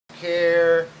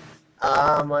care.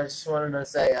 I just wanted to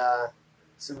say,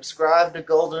 subscribe to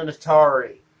Golden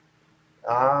Atari.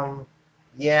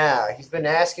 Yeah, he's been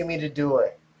asking me to do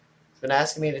it. He's been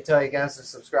asking me to tell you guys to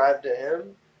subscribe to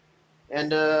him.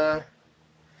 And,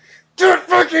 just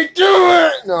fucking do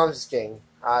it! No, I'm just kidding.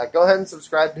 Go ahead and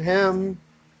subscribe to him.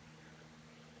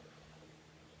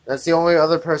 That's the only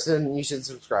other person you should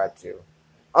subscribe to.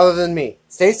 Other than me.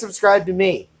 Stay subscribed to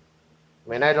me. I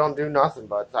mean, I don't do nothing,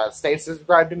 but stay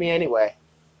subscribed to me anyway.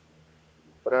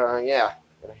 But, yeah.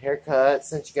 Got a haircut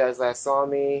since you guys last saw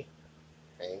me.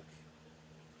 I think.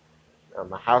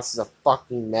 My house is a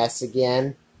fucking mess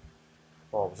again.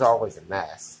 Well, it was always a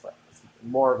mess, but it's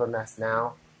more of a mess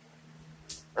now.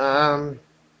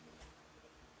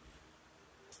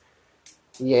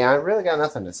 Yeah, I really got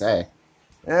nothing to say.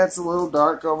 It's a little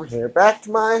dark over here. Back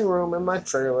to my room in my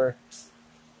trailer.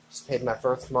 Just paid my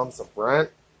first month's of rent,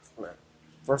 my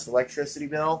first electricity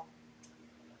bill,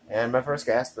 and my first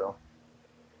gas bill.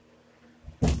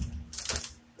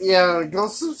 Yeah, go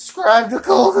subscribe to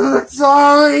Golden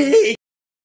Atari!